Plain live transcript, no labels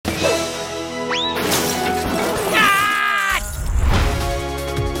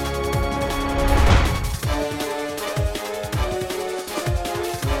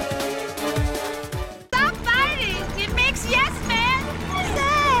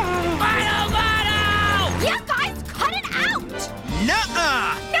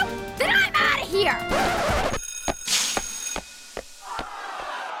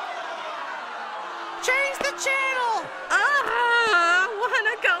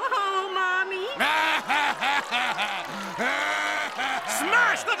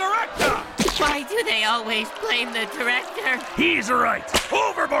do they always blame the director? He's right.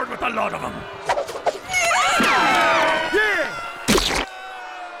 Overboard with a lot of them.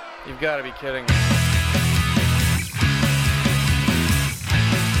 You've got to be kidding me.